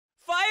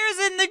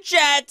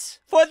chat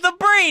for the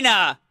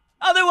Brina,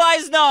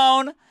 otherwise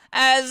known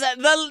as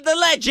the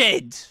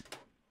legend.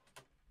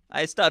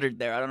 I stuttered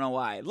there. I don't know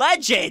why.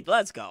 Legend.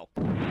 Let's go.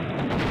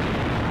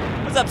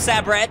 What's up,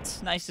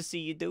 Sabret? Nice to see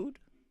you, dude.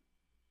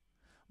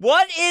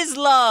 What is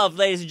love,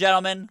 ladies and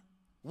gentlemen?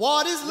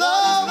 What is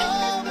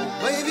love?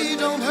 Baby,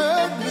 don't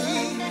hurt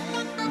me.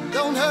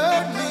 Don't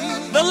hurt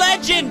me. The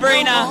legend,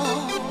 Brina.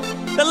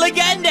 The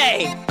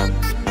legende.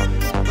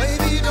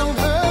 Baby, don't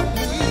hurt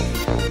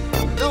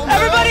me. Don't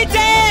Everybody hurt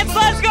dance. me.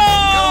 Let's go.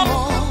 Come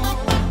on.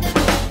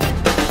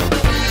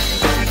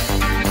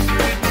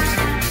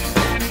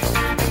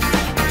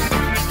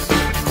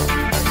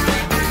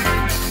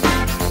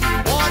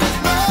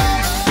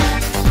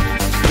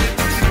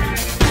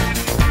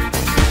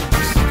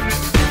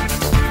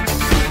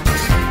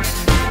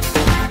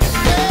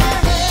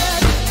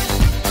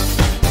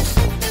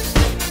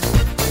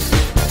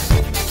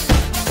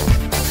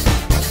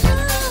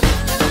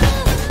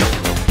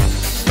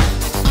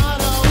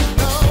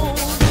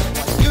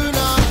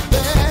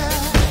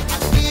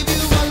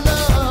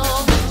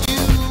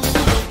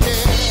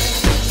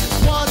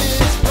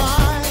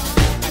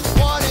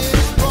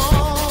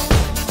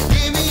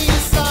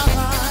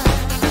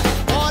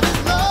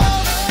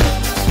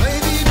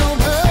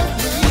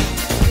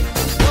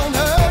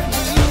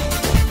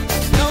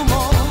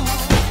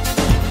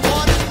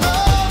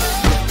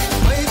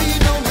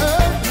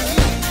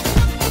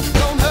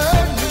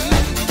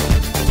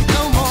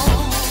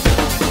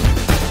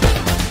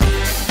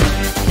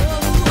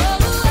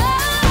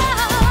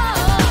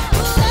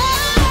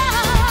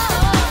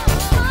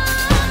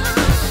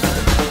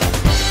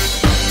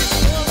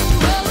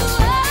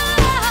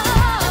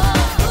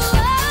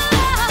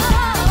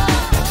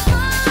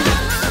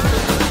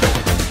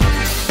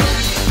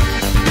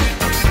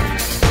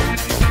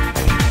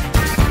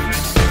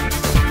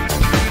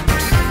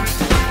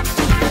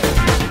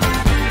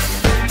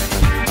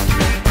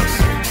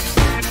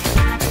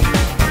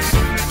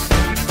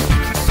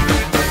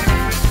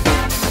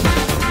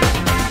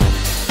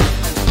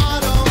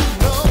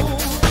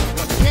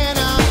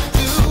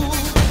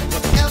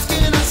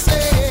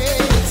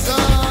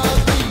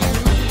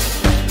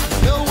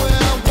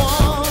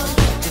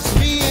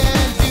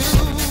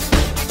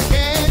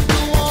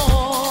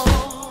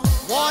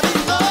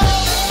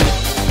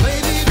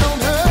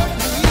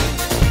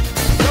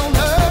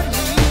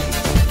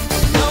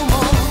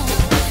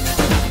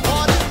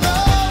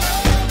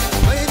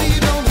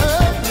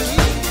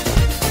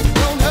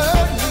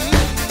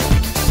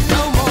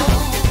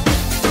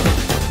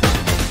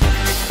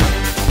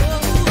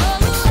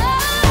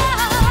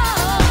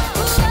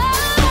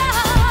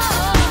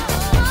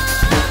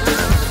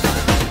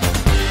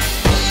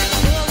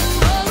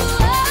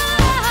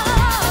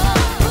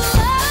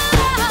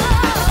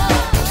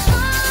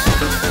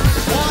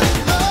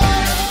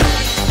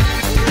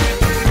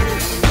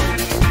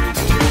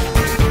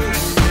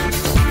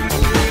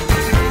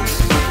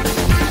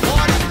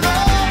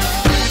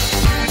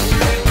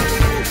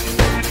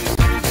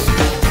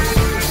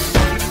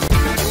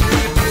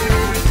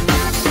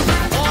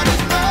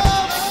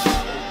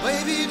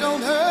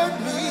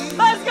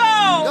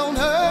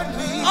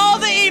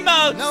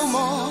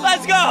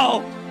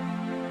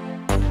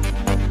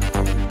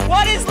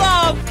 What is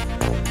love?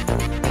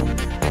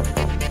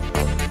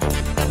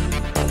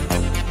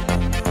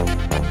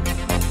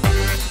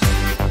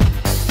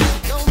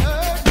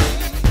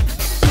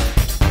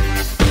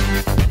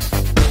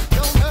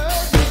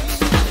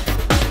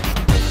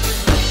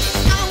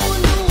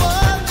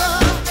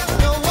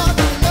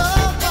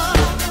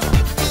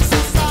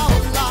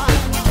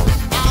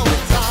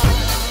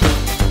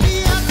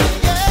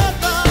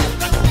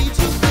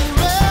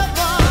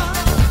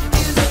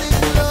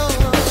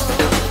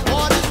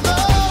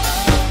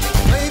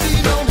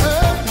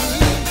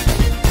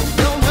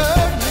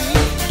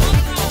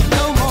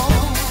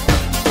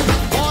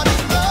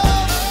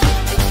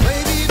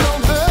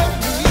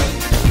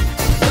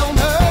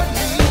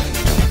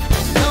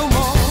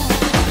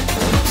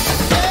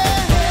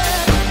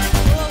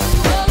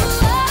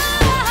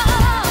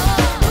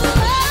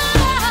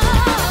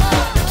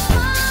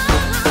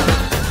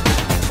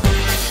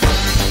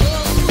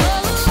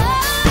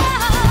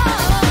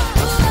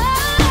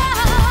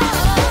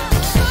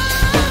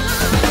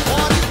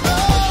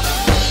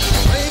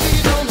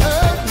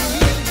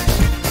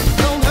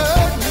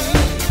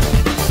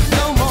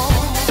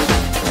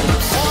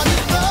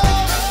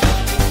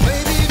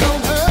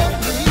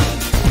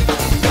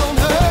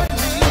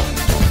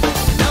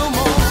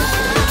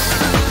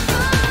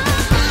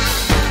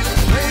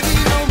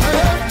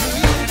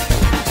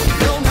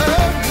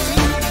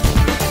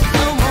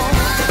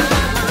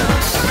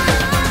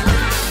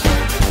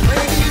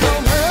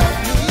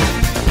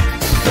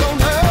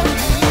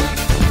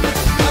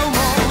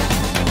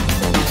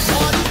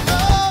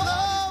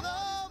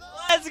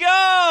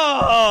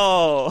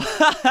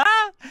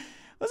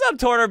 What's up,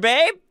 Tortor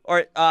babe?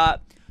 Or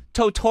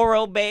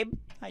Totoro babe?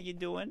 How you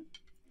doing?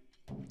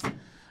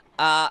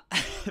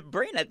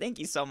 Brina, thank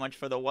you so much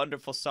for the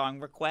wonderful song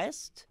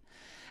request.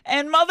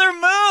 And Mother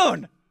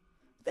Moon,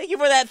 Thank you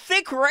for that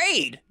thick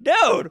raid.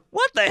 Dude,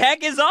 what the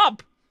heck is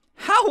up?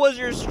 How was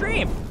your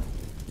stream?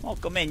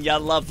 Welcome in, ya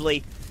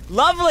lovely,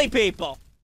 lovely people.